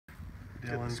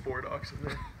Get the sport docs in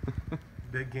there.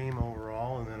 Big game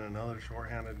overall, and then another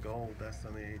shorthanded goal, best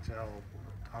in the AHL.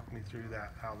 Talk me through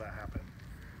that, how that happened.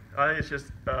 I think it's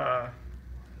just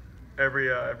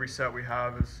every set we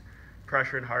have is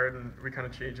pressuring hard, and we kind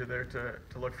of change it there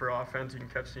to look for offense. You can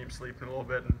catch teams sleeping a little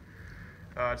bit, and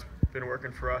it's been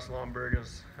working for us. Lomberg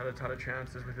has had a ton of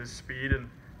chances with his speed, and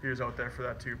he was out there for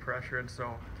that too, pressure, and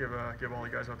so give all the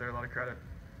guys out there a lot of credit.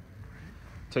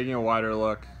 Taking a wider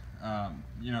look,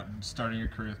 starting your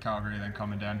career with Calgary, then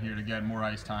coming down here to get more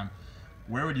ice time,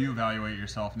 where would you evaluate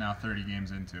yourself now 30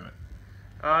 games into it?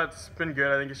 It's been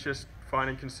good. I think it's just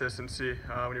finding consistency.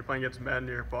 When you're playing against men,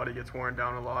 your body gets worn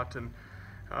down a lot, and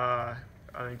I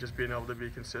think just being able to be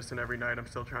consistent every night, I'm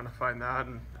still trying to find that,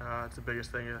 and it's the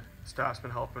biggest thing. Staff's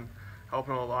been helping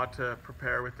a lot to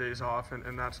prepare with days off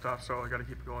and that stuff, so I got to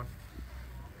keep it going.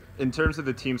 In terms of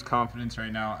the team's confidence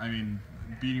right now, I mean,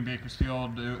 beating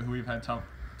Bakersfield, who we've had tough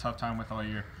time with all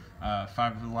year,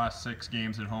 5 of the last 6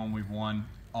 games at home we've won,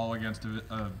 all against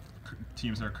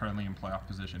teams that are currently in playoff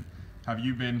position. Have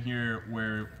you been here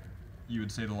where you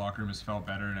would say the locker room has felt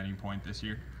better at any point this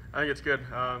year? I think it's good.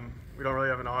 We don't really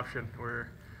have an option.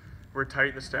 We're tight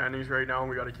in the standings right now, and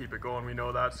we got to keep it going. We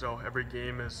know that, so every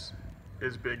game is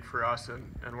big for us,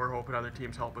 and we're hoping other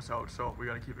teams help us out, so we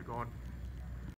got to keep it going.